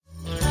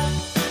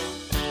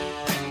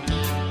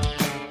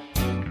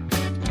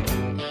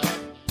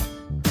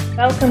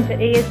Welcome to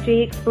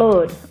ESG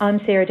Explored. I'm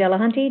Sarah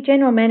Delahunty,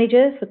 General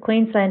Manager for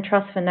Queensland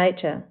Trust for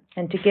Nature,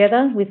 and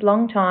together with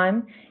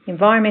long-time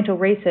environmental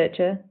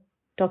researcher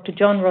Dr.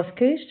 John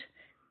Rochecouste,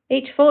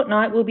 each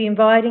fortnight we'll be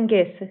inviting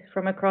guests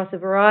from across a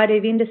variety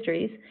of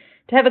industries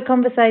to have a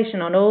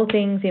conversation on all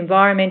things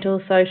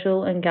environmental,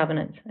 social and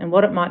governance and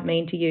what it might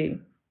mean to you.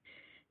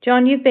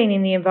 John, you've been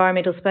in the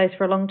environmental space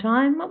for a long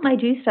time. What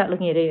made you start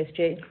looking at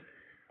ESG?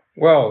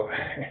 Well,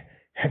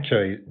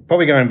 actually,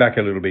 probably going back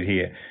a little bit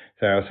here.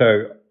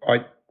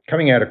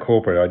 Coming out of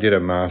corporate, I did a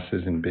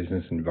master's in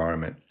business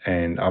environment,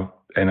 and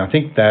I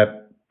think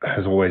that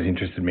has always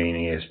interested me in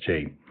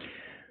ESG.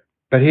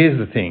 But here's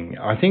the thing: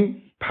 I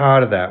think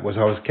part of that was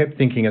I was kept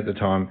thinking at the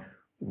time,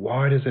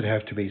 why does it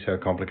have to be so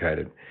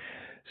complicated?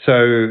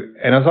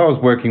 And as I was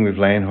working with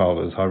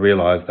landholders, I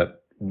realised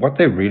that what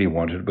they really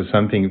wanted was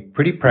something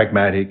pretty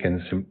pragmatic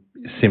and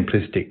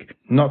simplistic,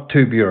 not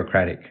too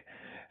bureaucratic.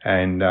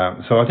 And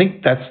so I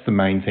think that's the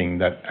main thing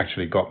that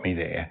actually got me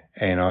there.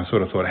 And I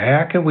sort of thought,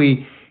 how can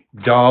we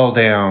dial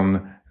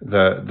down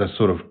the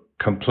sort of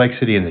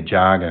complexity and the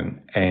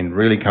jargon and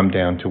really come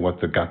down to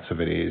what the guts of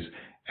it is?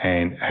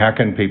 And how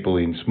can people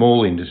in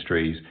small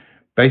industries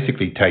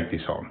basically take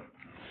this on?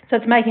 So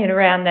it's making it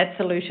around that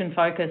solution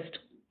focused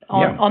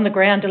on the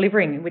ground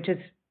delivering, which is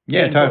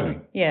totally.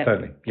 Yeah.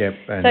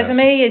 And so for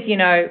me, as you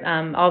know,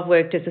 I've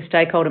worked as a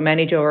stakeholder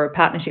manager or a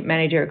partnership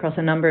manager across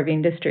a number of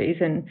industries,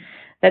 and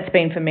that's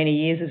been for many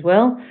years as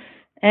well.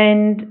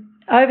 And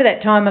over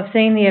that time, I've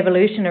seen the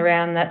evolution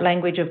around that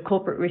language of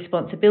corporate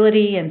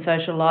responsibility and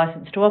social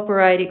licence to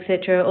operate,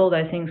 etc., all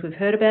those things we've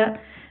heard about,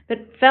 but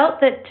felt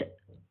that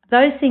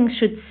those things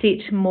should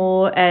sit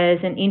more as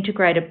an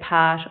integrated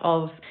part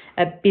of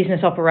a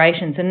business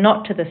operations and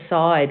not to the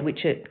side,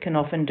 which it can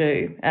often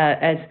do,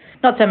 as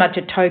not so much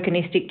a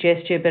tokenistic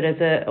gesture, but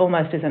as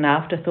almost as an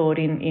afterthought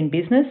in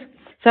business.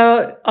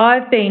 So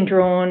I've been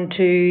drawn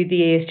to the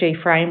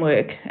ESG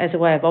framework as a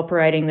way of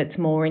operating that's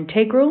more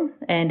integral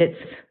and it's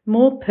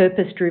more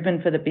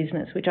purpose-driven for the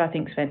business, which I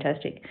think is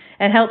fantastic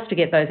and helps to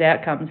get those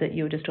outcomes that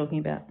you were just talking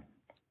about.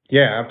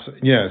 Yeah,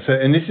 absolutely. Yeah. So,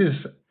 and this is,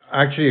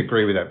 I actually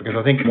agree with that, because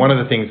I think one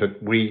of the things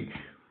that we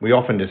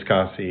often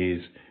discuss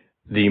is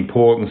the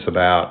importance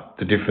about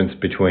the difference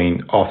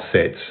between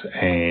offsets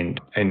and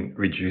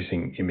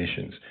reducing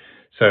emissions.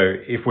 So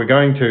if we're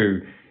going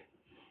to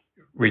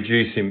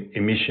reduce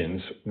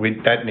emissions,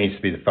 that needs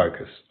to be the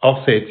focus.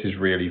 Offsets is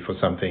really for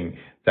something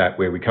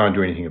where we can't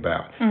do anything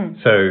about.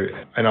 So,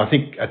 and I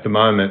think at the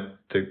moment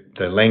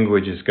the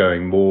language is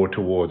going more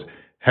towards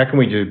how can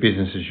we do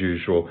business as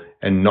usual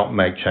and not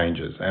make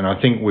changes. And I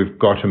think we've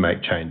got to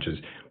make changes,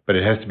 but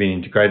it has to be an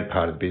integrated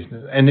part of the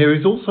business. And there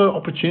is also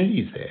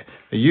opportunities there,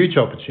 huge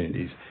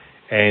opportunities.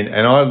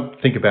 And I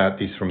think about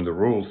this from the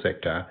rural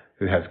sector,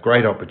 who has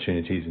great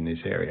opportunities in this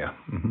area.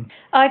 Mm-hmm.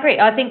 I agree.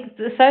 I think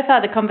so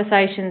far the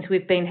conversations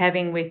we've been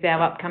having with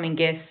our upcoming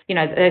guests,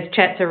 there's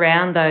chats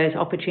around those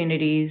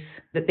opportunities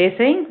that they're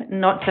seeing,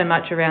 not so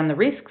much around the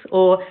risks,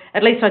 or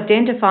at least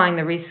identifying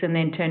the risks and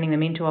then turning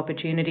them into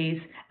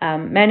opportunities.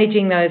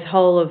 Managing those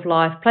whole of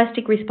life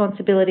plastic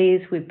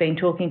responsibilities. We've been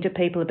talking to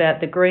people about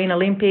the Green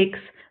Olympics,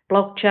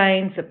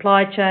 blockchain,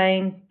 supply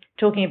chain,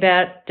 talking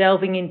about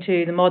delving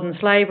into the Modern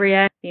Slavery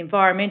Act, the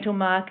environmental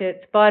markets,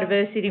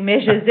 biodiversity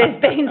measures.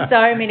 There's been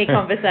so many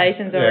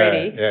conversations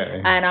already,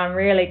 and I'm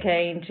really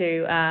keen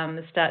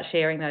to start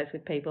sharing those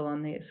with people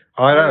on this.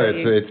 I know,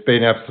 it's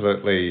been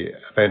absolutely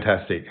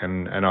fantastic,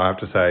 and I have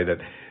to say that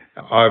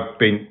I've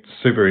been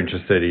super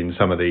interested in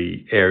some of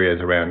the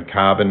areas around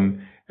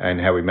carbon and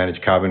how we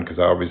manage carbon, because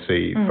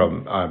obviously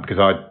because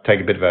I take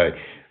a bit of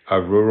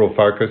a rural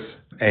focus,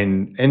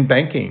 and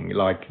banking,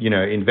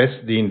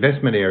 the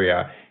investment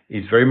area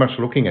is very much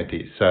looking at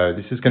this. So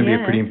this is going to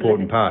be a pretty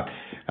important part.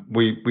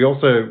 We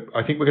also,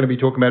 I think we're going to be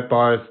talking about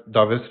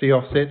biodiversity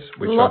offsets,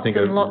 which I think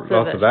are lots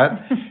of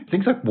that.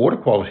 Things like water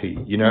quality,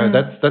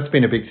 that's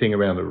been a big thing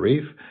around the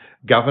reef.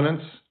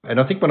 Governance. And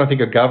I think when I think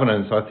of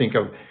governance, I think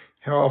of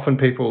how often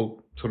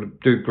people sort of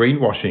do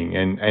greenwashing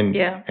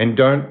and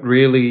don't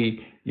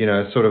really,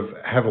 sort of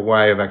have a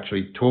way of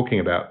actually talking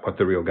about what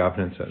the real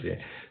governance is. Yeah.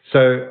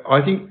 So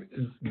I think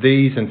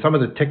these and some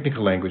of the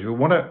technical language, we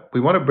want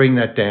to bring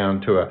that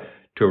down to a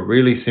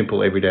really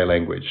simple everyday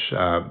language,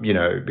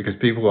 because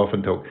people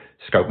often talk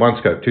scope 1,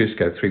 scope 2,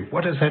 scope 3.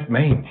 What does that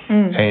mean?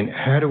 And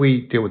how do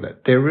we deal with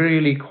that? They're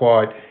really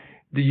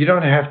you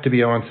don't have to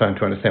be Einstein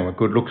to understand what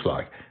good looks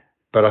like,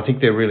 but I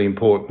think they're really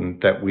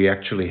important that we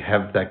actually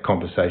have that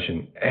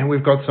conversation. And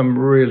we've got some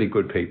really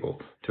good people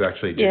to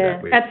actually do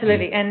that with.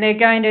 Absolutely. And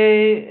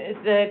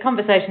the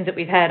conversations that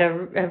we've had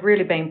have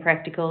really been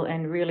practical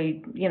and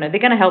really, they're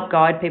going to help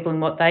guide people in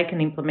what they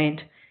can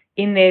implement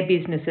in their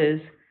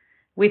businesses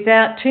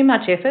without too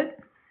much effort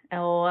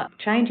or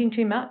changing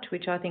too much,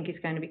 which I think is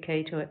going to be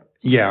key to it.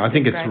 Yeah, I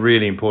think it's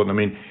really important. I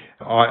mean,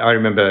 I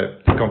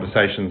remember the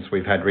conversations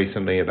we've had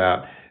recently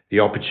about the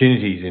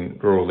opportunities in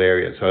rural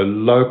areas, so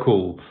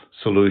local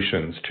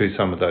solutions to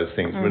some of those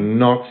things. We're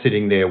not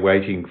sitting there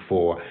waiting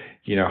for,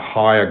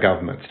 higher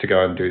governments to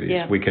go and do this.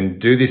 Yeah. We can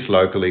do this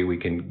locally. We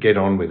can get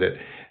on with it.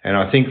 And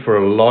I think for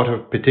a lot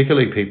of,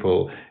 particularly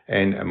people,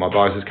 and my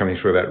bias is coming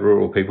through about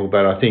rural people,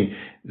 but I think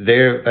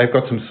they've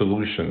got some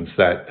solutions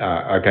that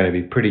are going to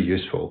be pretty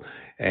useful.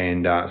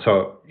 And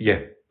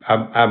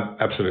I'm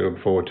absolutely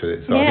looking forward to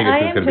this. So I think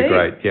this is going to be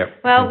great.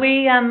 Yep. Well,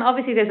 we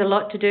obviously there's a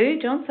lot to do,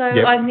 John. So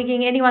I'm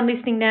thinking anyone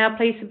listening now,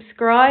 please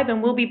subscribe,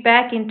 and we'll be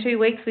back in 2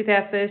 weeks with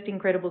our first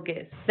incredible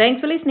guest.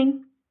 Thanks for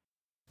listening.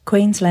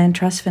 Queensland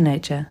Trust for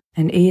Nature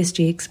and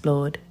ESG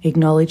Explored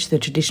acknowledge the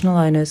traditional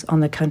owners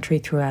on the country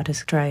throughout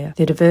Australia,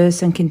 their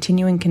diverse and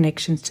continuing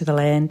connections to the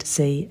land,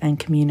 sea and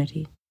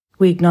community.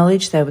 We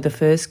acknowledge they were the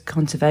first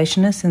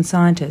conservationists and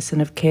scientists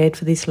and have cared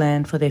for this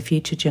land for their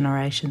future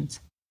generations.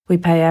 We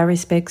pay our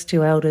respects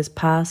to elders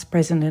past,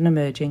 present and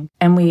emerging,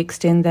 and we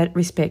extend that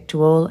respect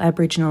to all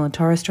Aboriginal and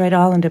Torres Strait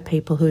Islander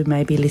people who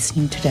may be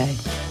listening today.